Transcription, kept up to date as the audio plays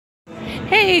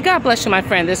Hey, God bless you, my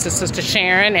friend. This is Sister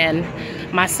Sharon,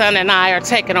 and my son and I are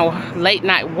taking a late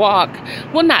night walk.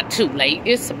 Well, not too late.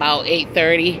 It's about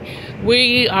 8:30.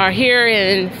 We are here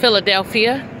in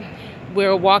Philadelphia.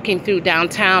 We're walking through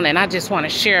downtown, and I just want to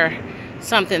share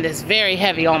something that's very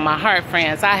heavy on my heart,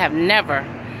 friends. I have never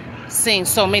seen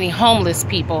so many homeless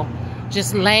people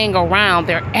just laying around.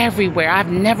 They're everywhere. I've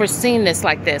never seen this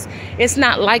like this. It's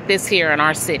not like this here in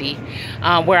our city.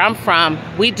 Where I'm from,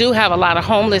 we do have a lot of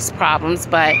homeless problems,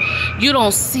 but you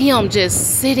don't see them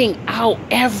just sitting out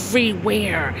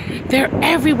everywhere. They're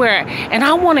everywhere. And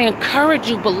I want to encourage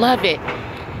you, beloved,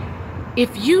 if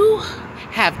you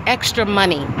have extra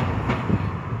money,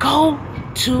 go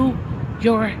to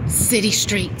your city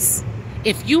streets.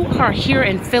 If you are here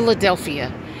in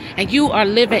Philadelphia and you are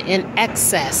living in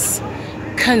excess,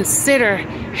 consider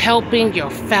helping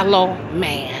your fellow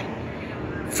man.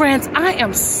 Friends, I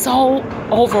am so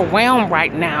overwhelmed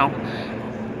right now.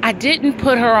 I didn't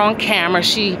put her on camera.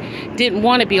 She didn't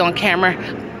want to be on camera.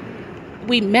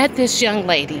 We met this young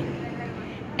lady,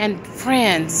 and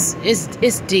friends,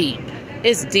 it's deep.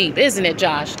 It's deep, isn't it,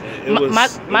 Josh?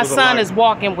 My son is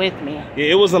walking with me. Yeah,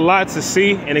 it was a lot to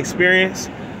see and experience.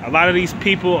 A lot of these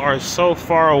people are so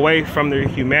far away from their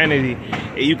humanity,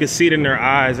 and you can see it in their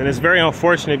eyes. And it's very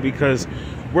unfortunate because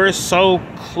we're so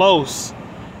close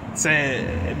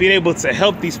to being able to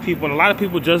help these people, and a lot of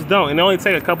people just don't. And it only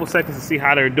takes a couple seconds to see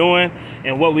how they're doing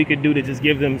and what we could do to just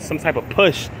give them some type of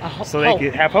push so they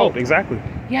can have hope. Exactly.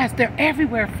 Yes, they're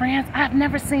everywhere, friends. I've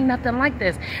never seen nothing like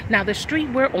this. Now, the street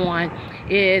we're on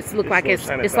it's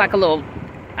like a little,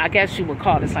 I guess you would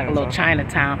call this like a little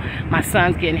Chinatown. My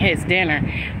son's getting his dinner.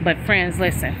 But friends,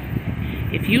 listen,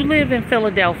 if you live in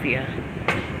Philadelphia,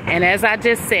 and as I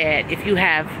just said, if you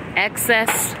have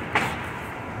excess,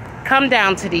 come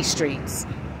down to these streets.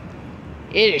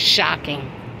 It is shocking.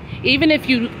 Even if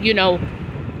you know,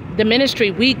 the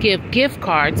ministry, we give gift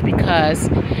cards because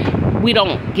we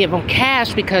don't give them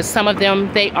cash because some of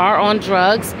them, they are on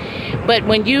drugs. But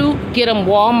when you get them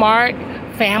Walmart,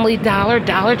 Family Dollar,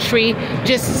 Dollar Tree,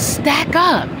 just stack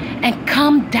up and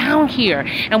come down here.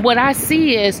 And what I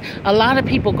see is a lot of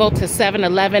people go to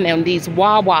 7-Eleven and these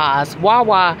Wawas.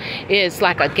 Wawa is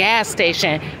like a gas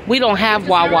station. We don't have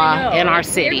Wawa in our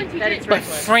city. But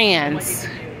friends,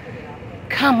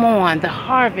 come on, the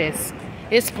harvest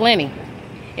is plenty.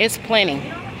 It's plenty.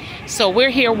 So we're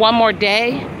here one more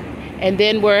day, and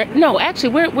then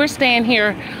we're staying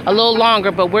here a little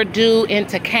longer, but we're due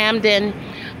into Camden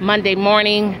Monday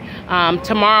morning.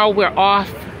 Tomorrow we're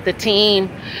off, the team.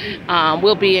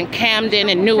 We'll be in Camden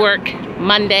and Newark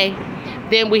Monday.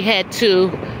 Then we head to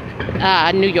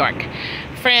New York.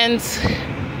 Friends,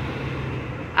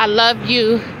 I love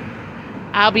you.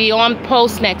 I'll be on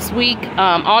post next week.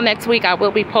 All next week I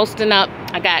will be posting up.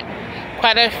 I got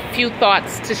quite a few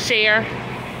thoughts to share.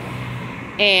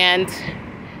 And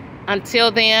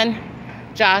until then,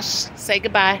 Josh, say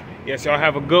goodbye. Yes, y'all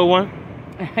have a good one.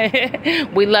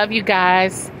 We love you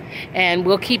guys, and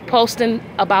we'll keep posting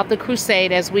about the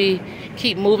crusade as we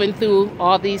keep moving through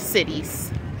all these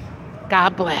cities.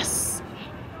 God bless.